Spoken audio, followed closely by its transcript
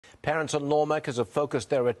Parents and lawmakers have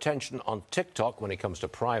focused their attention on TikTok when it comes to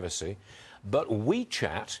privacy, but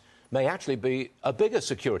WeChat may actually be a bigger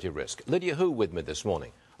security risk. Lydia Hu with me this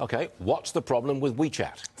morning. OK, what's the problem with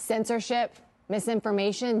WeChat? Censorship,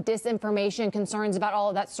 misinformation, disinformation, concerns about all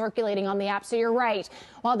of that circulating on the app. So you're right.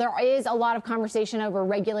 While there is a lot of conversation over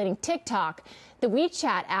regulating TikTok, the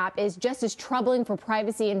WeChat app is just as troubling for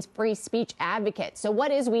privacy and free speech advocates. So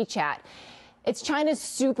what is WeChat? It's China's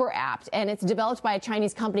super app, and it's developed by a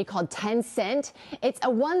Chinese company called Tencent. It's a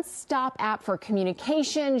one-stop app for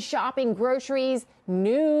communication, shopping, groceries,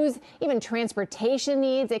 news, even transportation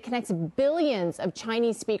needs. It connects billions of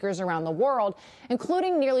Chinese speakers around the world,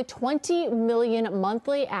 including nearly 20 million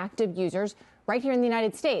monthly active users right here in the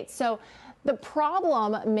United States. So the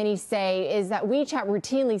problem, many say, is that WeChat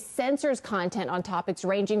routinely censors content on topics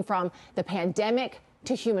ranging from the pandemic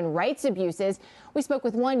to human rights abuses. We spoke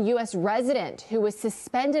with one U.S. resident who was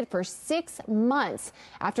suspended for 6 months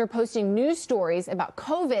after posting news stories about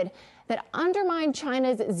COVID that undermined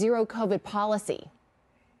China's zero COVID policy.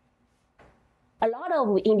 A lot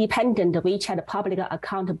of independent WeChat public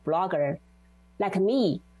account bloggers like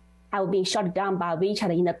me have been shut down by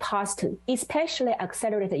WeChat in the past, especially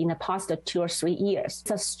accelerated in the past 2 or 3 years. It's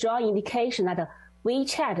a strong indication that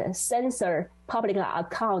WeChat censor public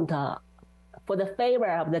account for the favor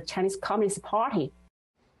of the Chinese Communist Party.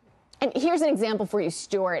 And here's an example for you,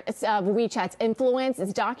 Stuart, of WeChat's influence.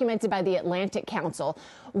 It's documented by the Atlantic Council.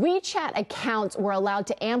 WeChat accounts were allowed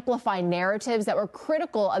to amplify narratives that were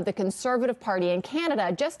critical of the Conservative Party in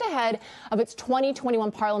Canada just ahead of its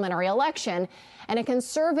 2021 parliamentary election. And a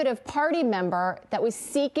Conservative Party member that was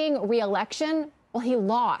seeking re-election, well, he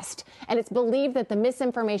lost. And it's believed that the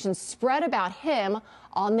misinformation spread about him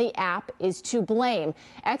on the app is to blame.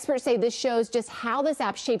 Experts say this shows just how this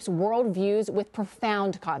app shapes worldviews with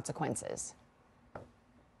profound consequences.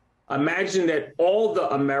 Imagine that all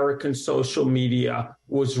the American social media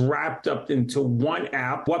was wrapped up into one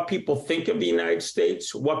app. What people think of the United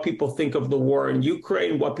States, what people think of the war in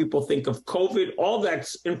Ukraine, what people think of COVID, all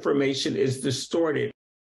that information is distorted.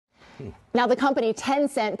 Now, the company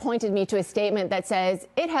Tencent pointed me to a statement that says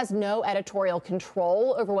it has no editorial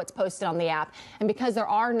control over what's posted on the app. And because there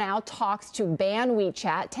are now talks to ban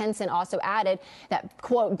WeChat, Tencent also added that,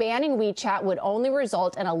 quote, banning WeChat would only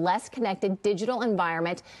result in a less connected digital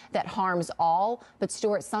environment that harms all. But,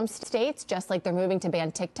 Stuart, some states, just like they're moving to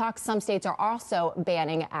ban TikTok, some states are also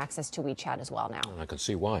banning access to WeChat as well now. I can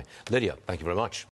see why. Lydia, thank you very much.